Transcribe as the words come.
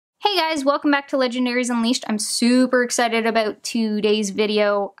guys, welcome back to Legendaries Unleashed. I'm super excited about today's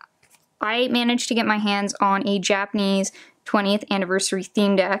video. I managed to get my hands on a Japanese 20th anniversary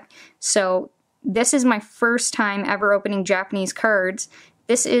theme deck. So this is my first time ever opening Japanese cards.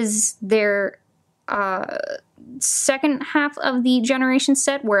 This is their second half of the generation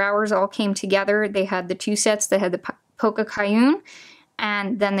set where ours all came together. They had the two sets. They had the Poke Kayun,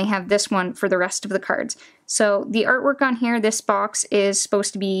 and then they have this one for the rest of the cards. So the artwork on here, this box is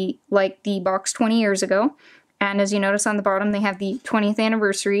supposed to be like the box 20 years ago. And as you notice on the bottom, they have the 20th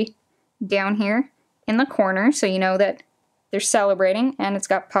anniversary down here in the corner, so you know that they're celebrating. And it's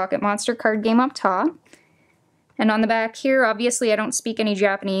got Pocket Monster card game up top. And on the back here, obviously I don't speak any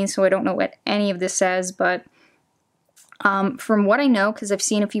Japanese, so I don't know what any of this says, but from what I know, because I've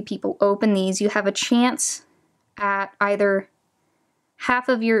seen a few people open these, you have a chance at either half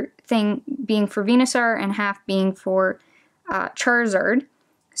of your thing being for Venusaur and half being for Charizard.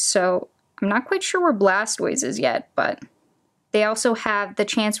 So I'm not quite sure where Blastoise is yet, but they also have the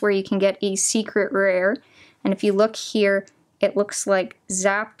chance where you can get a secret rare. And if you look here, it looks like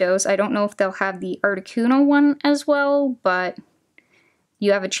Zapdos. I don't know if they'll have the Articuno one as well, but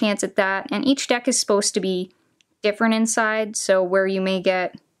you have a chance at that. And each deck is supposed to be different inside, so where you may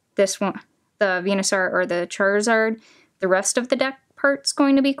get this one, the Venusaur or the Charizard, the rest of the deck part's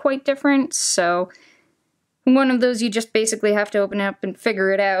going to be quite different, so one of those you just basically have to open up and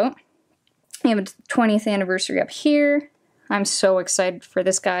figure it out. We have a 20th anniversary up here. I'm so excited for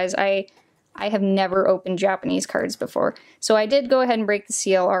this, guys. I have never opened Japanese cards before, so I did go ahead and break the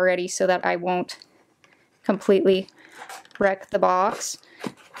seal already so that I won't completely wreck the box,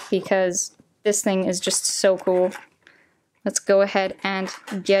 because this thing is just so cool. Let's go ahead and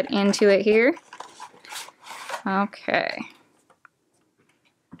get into it here. Okay.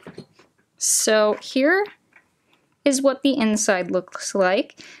 So here is what the inside looks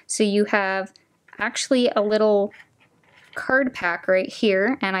like. So you have actually a little card pack right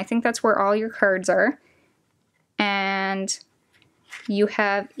here, and I think that's where all your cards are. And you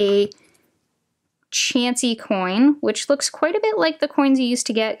have a Chansey coin, which looks quite a bit like the coins you used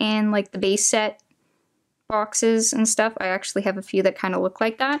to get in like the base set boxes and stuff. I actually have a few that kind of look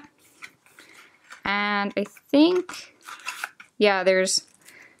like that. And I think, yeah, there's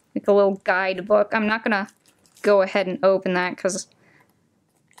like a little guidebook. I'm not gonna go ahead and open that because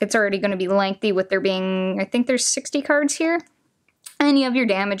it's already going to be lengthy with there being, I think there's 60 cards here. And you have your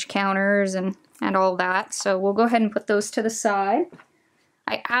damage counters and all that. So we'll go ahead and put those to the side.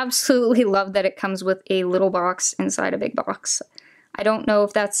 I absolutely love that it comes with a little box inside a big box. I don't know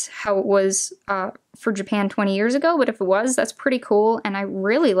if that's how it was for Japan 20 years ago, but if it was, that's pretty cool, and I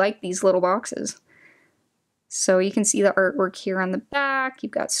really like these little boxes. So you can see the artwork here on the back.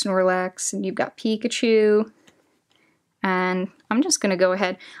 You've got Snorlax, and you've got Pikachu. And I'm just going to go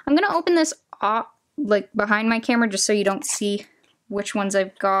ahead. I'm going to open this off, like behind my camera, just so you don't see which ones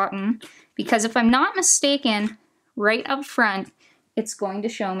I've gotten. Because if I'm not mistaken, right up front, it's going to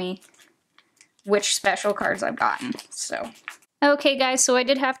show me which special cards I've gotten. So, okay guys, so I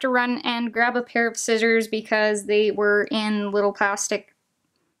did have to run and grab a pair of scissors because they were in little plastic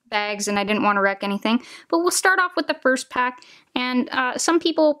bags and I didn't want to wreck anything. But we'll start off with the first pack, and some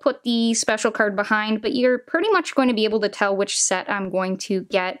people put the special card behind, but you're pretty much going to be able to tell which set I'm going to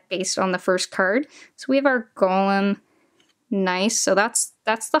get based on the first card. So we have our Golem. Nice. So that's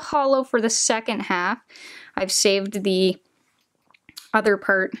the holo for the second half. I've saved the other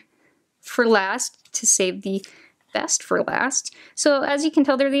part for last to save the best for last. So as you can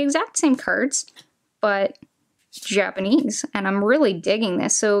tell, they're the exact same cards, but Japanese, and I'm really digging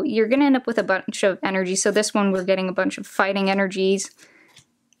this. So you're gonna end up with a bunch of energy. So this one we're getting a bunch of fighting energies,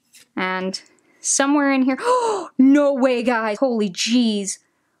 and somewhere in here, oh no way guys, holy jeez,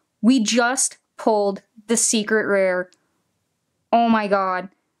 we just pulled the secret rare. Oh my god,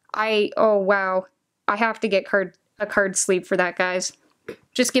 oh wow, I have to get a card sleeve for that, guys.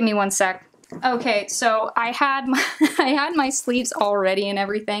 Just give me one sec. Okay, so I had my sleeves all ready and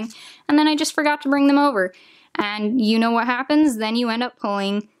everything, and then I just forgot to bring them over. And you know what happens? Then you end up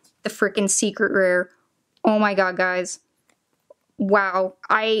pulling the frickin' secret rare. Oh my god, guys. Wow.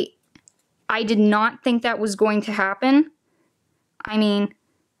 I did not think that was going to happen. I mean,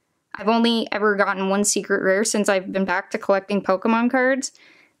 I've only ever gotten one secret rare since I've been back to collecting Pokemon cards.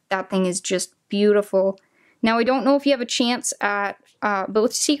 That thing is just beautiful. Now, I don't know if you have a chance at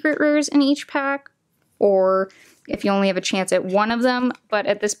both secret rares in each pack, or if you only have a chance at one of them, but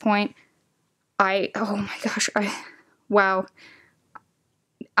at this point, oh my gosh, wow.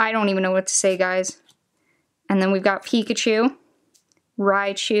 I don't even know what to say, guys. And then we've got Pikachu,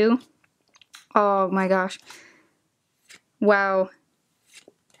 Raichu. Oh my gosh. Wow.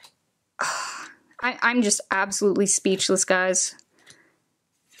 I'm just absolutely speechless, guys.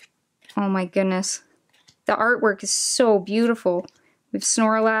 Oh my goodness. The artwork is so beautiful. We have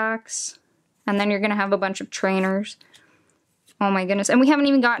Snorlax, and then you're going to have a bunch of trainers. Oh my goodness. And we haven't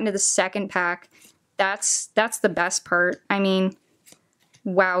even gotten to the second pack. That's the best part. I mean,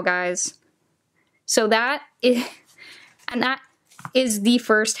 wow, guys. So that is the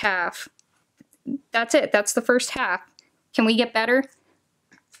first half. That's it. That's the first half. Can we get better?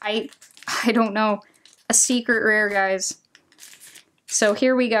 I don't know. A secret rare, guys. So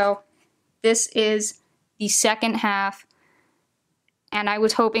here we go. This is the second half, and I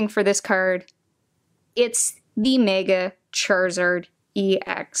was hoping for this card. It's the Mega Charizard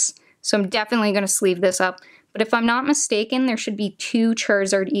EX. So I'm definitely going to sleeve this up. But if I'm not mistaken, there should be 2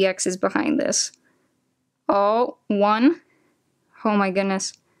 Charizard EXs behind this. Oh, 1. Oh my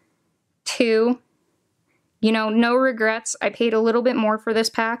goodness. 2. You know, no regrets. I paid a little bit more for this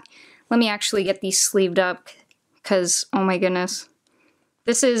pack. Let me actually get these sleeved up because, oh my goodness.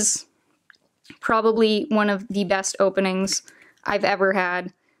 This is probably one of the best openings I've ever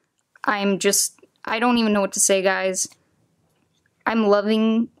had. I don't even know what to say, guys. I'm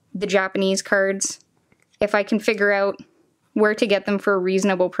loving the Japanese cards. If I can figure out where to get them for a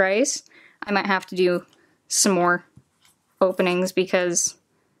reasonable price, I might have to do some more openings because...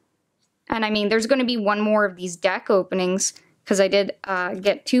 And I mean, there's going to be one more of these deck openings because I did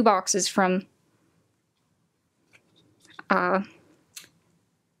get 2 boxes from the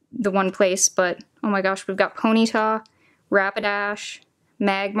one place. But, oh my gosh, we've got Ponyta, Rapidash,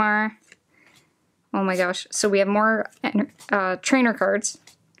 Magmar. Oh my gosh. So we have more trainer cards.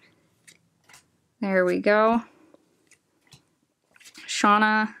 There we go.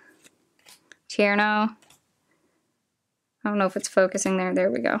 Shauna, Tierno. I don't know if it's focusing there. There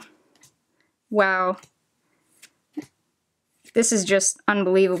we go. Wow. This is just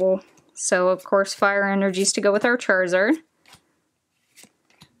unbelievable. So, of course, Fire Energies to go with our Charizard.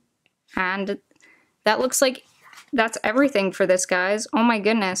 And that looks like that's everything for this, guys. Oh my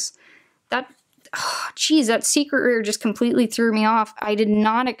goodness. That, oh, geez, that secret rare just completely threw me off. I did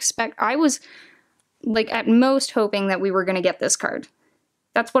not expect, I was, like, at most hoping that we were going to get this card.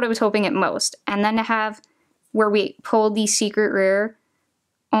 That's what I was hoping at most. And then to have where we pulled the secret rare,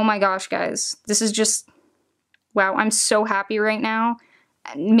 oh my gosh, guys. This is just, wow, I'm so happy right now.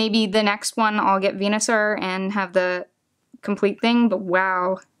 Maybe the next one I'll get Venusaur and have the complete thing, but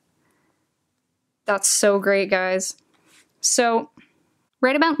wow. That's so great, guys. So,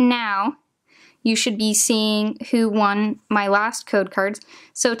 right about now, you should be seeing who won my last code cards.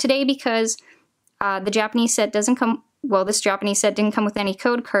 So today, because the Japanese set doesn't come, well, this Japanese set didn't come with any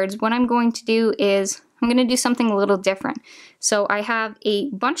code cards, what I'm going to do is, I'm going to do something a little different. So I have a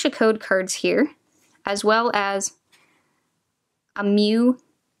bunch of code cards here, as well as a Mew,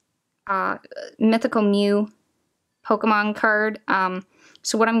 Mythical Mew Pokemon card.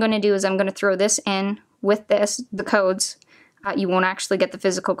 So what I'm going to do is I'm going to throw this in with this, the codes. You won't actually get the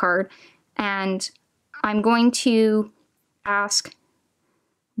physical card. And I'm going to ask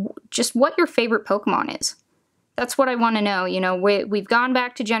just what your favorite Pokemon is. That's what I want to know. You know, we've gone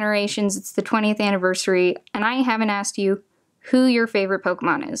back to generations. It's the 20th anniversary, and I haven't asked you who your favorite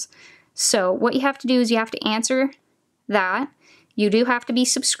Pokemon is. So what you have to do is you have to answer that. You do have to be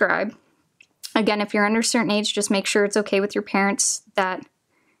subscribed. Again, if you're under a certain age, just make sure it's okay with your parents that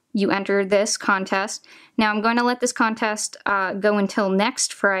you enter this contest. Now, I'm going to let this contest go until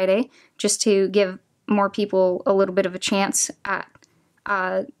next Friday, just to give more people a little bit of a chance at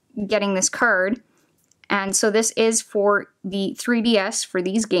getting this card. And so this is for the 3DS for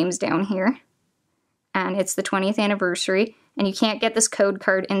these games down here. And it's the 20th anniversary. And you can't get this code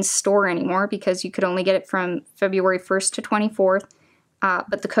card in store anymore because you could only get it from February 1st to 24th.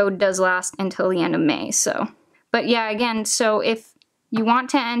 But the code does last until the end of May. So, but yeah, again, so if you want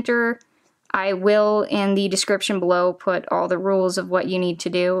to enter, I will in the description below put all the rules of what you need to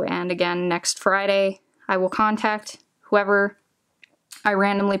do. And again, next Friday, I will contact whoever I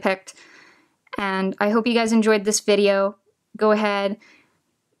randomly picked. And I hope you guys enjoyed this video. Go ahead.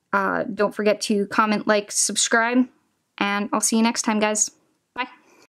 Don't forget to comment, like, subscribe. And I'll see you next time, guys.